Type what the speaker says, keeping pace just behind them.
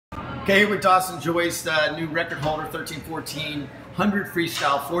Okay, here with Dawson Joyce, new record holder, 13-14, 100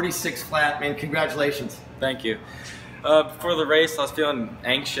 freestyle, 46 flat. Man, congratulations. Thank you. Before the race, I was feeling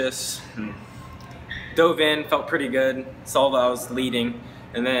anxious. Dove in, felt pretty good. Saw that I was leading,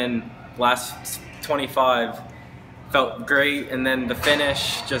 and then last 25 felt great. And then the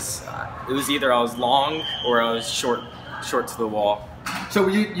finish, just it was either I was long or I was short to the wall. So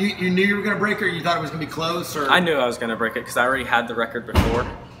you knew you were going to break it, or you thought it was going to be close? Or? I knew I was going to break it because I already had the record before,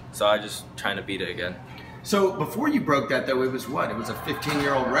 so I just trying to beat it again. So before you broke that, though, it was what? It was a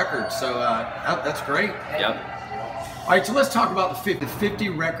 15-year-old record, so that's great. Yep. All right, so let's talk about the 50. The 50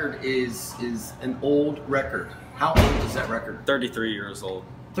 record is an old record. How old is that record? 33 years old.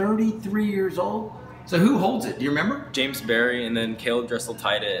 33 years old? So who holds it? Do you remember? James Barry, and then Caleb Dressel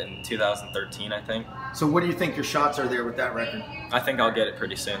tied it in 2013, I think. So what do you think your shots are there with that record? I think I'll get it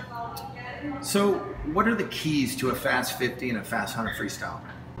pretty soon. So what are the keys to a fast 50 and a fast 100 freestyle?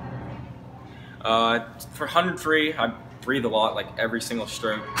 For 100 free, I breathe a lot, like every single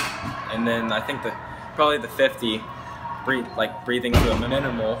stroke. And then I think probably the 50, breathing to a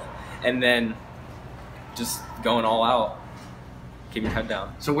minimal, and then just going all out. Keep your head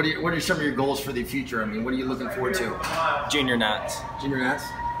down. So what are some of your goals for the future? I mean, what are you looking forward to? Junior Nats. Junior Nats?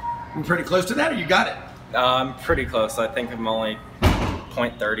 You pretty close to that, or you got it? I'm pretty close. I think I'm only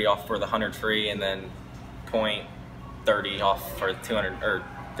 .30 off for the 100 free, and then .30 off for the 200 or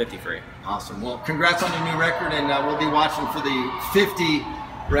 50 free. Awesome. Well, congrats on your new record, and we'll be watching for the 50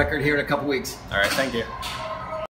 record here in a couple weeks. All right, thank you.